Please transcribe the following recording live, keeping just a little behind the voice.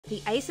The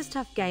ASUS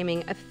TUF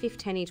Gaming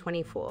A15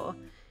 24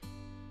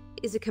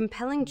 is a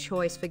compelling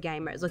choice for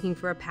gamers looking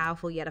for a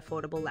powerful yet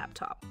affordable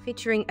laptop.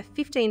 Featuring a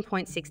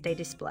 15.6D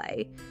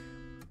display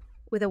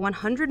with a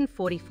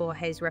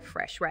 144Hz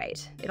refresh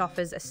rate, it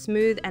offers a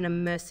smooth and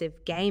immersive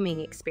gaming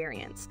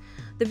experience.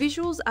 The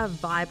visuals are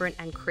vibrant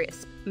and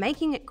crisp,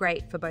 making it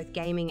great for both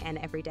gaming and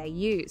everyday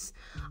use.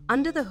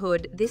 Under the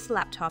hood, this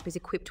laptop is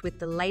equipped with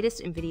the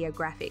latest NVIDIA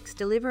graphics,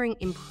 delivering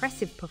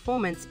impressive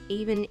performance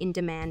even in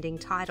demanding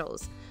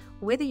titles.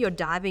 Whether you're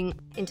diving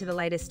into the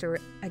latest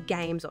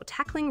games or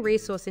tackling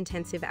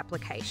resource-intensive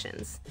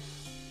applications,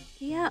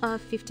 the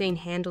A15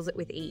 handles it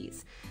with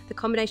ease. The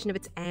combination of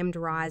its AMD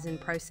Ryzen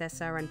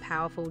processor and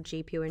powerful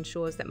GPU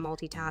ensures that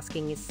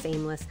multitasking is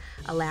seamless,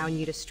 allowing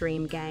you to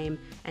stream, game,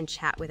 and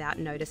chat without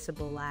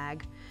noticeable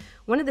lag.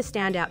 One of the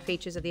standout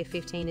features of the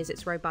A15 is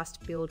its robust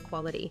build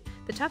quality.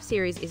 The TUF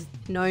series is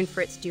known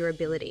for its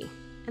durability,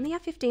 and the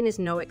A15 is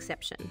no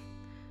exception.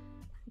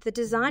 The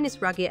design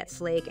is rugged yet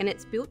sleek, and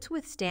it's built to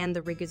withstand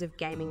the rigours of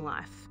gaming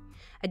life.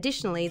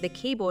 Additionally, the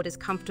keyboard is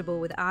comfortable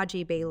with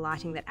RGB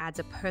lighting that adds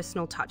a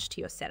personal touch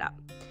to your setup.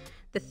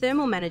 The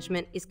thermal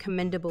management is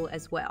commendable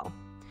as well.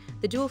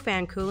 The dual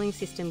fan cooling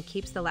system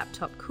keeps the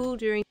laptop cool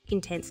during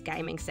intense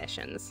gaming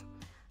sessions.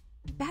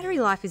 Battery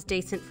life is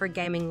decent for a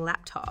gaming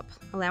laptop,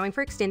 allowing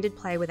for extended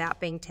play without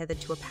being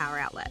tethered to a power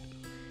outlet.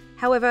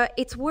 However,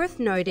 it's worth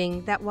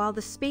noting that while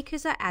the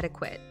speakers are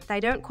adequate,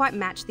 they don't quite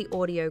match the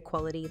audio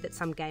quality that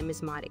some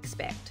gamers might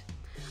expect.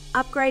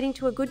 Upgrading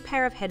to a good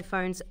pair of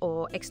headphones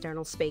or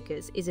external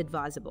speakers is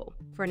advisable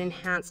for an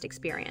enhanced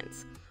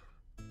experience.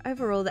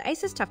 Overall, the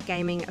ASUS TUF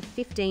Gaming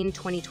A15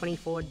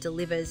 2024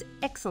 delivers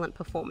excellent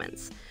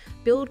performance,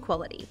 build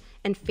quality,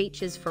 and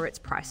features for its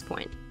price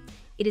point.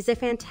 It is a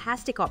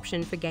fantastic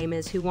option for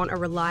gamers who want a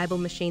reliable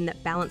machine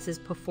that balances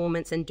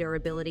performance and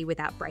durability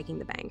without breaking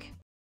the bank.